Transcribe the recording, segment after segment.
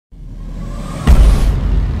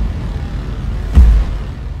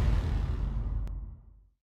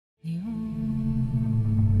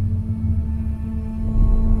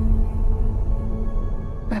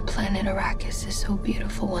Arrakis is so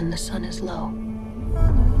beautiful when the sun is low.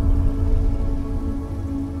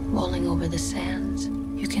 Rolling over the sands,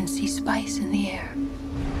 you can see spice in the air.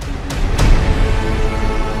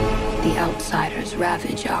 The outsiders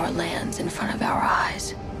ravage our lands in front of our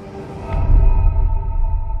eyes.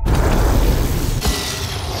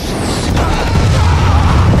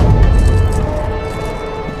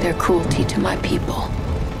 Their cruelty to my people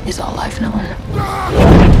is all I've known.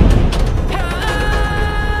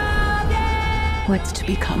 What's to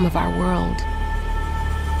become of our world?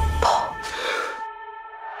 Paul.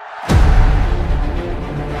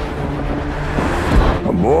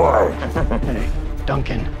 A boy. Hey,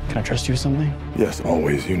 Duncan, can I trust you with something? Yes,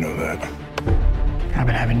 always. You know that. I've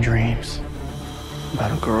been having dreams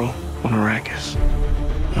about a girl on Arrakis.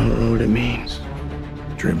 I don't know what it means.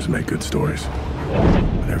 Dreams make good stories.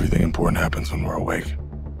 But everything important happens when we're awake.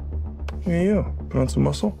 Hey, you. Put on some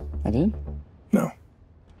muscle? I did? No.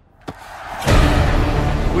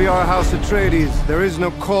 We are House Atreides. There is no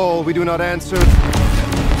call we do not answer.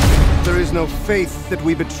 There is no faith that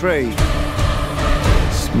we betray.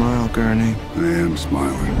 Smile, Gurney. I am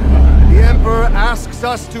smiling. The Emperor asks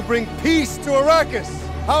us to bring peace to Arrakis.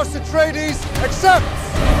 House Atreides accepts!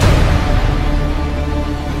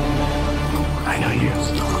 I know you.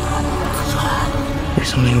 There's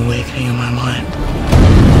something awakening in my mind.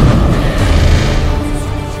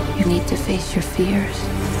 You need to face your fears.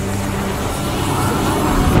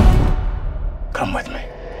 Come with me.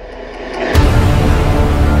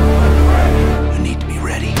 You need to be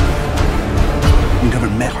ready. You never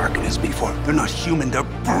met Harkonnens before. They're not human, they're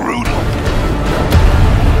brutal.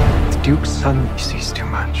 The Duke's son sees too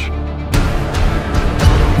much.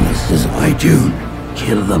 This is why Dune.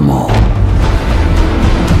 Kill them all.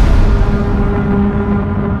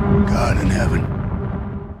 God in heaven.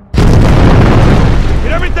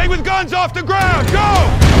 Get everything with guns off the ground! Go!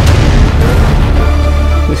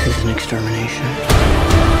 This is an extermination.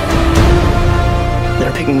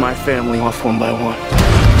 They're picking my family off one by one.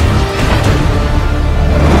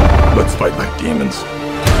 Let's fight like demons.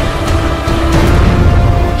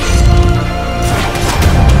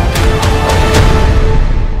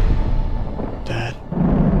 Dad,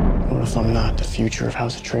 what if I'm not the future of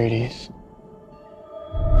House Atreides?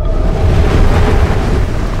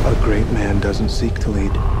 A great man doesn't seek to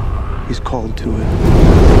lead. He's called to it.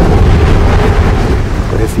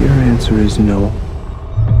 But if your answer is no,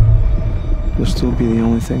 you'll still be the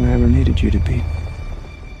only thing I ever needed you to be.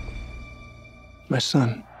 My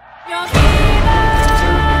son.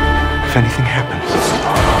 If anything happens,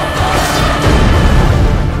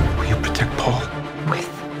 will you protect Paul? With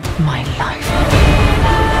my life.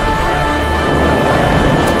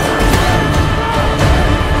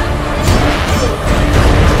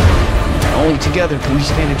 Only together can we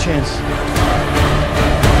stand a chance.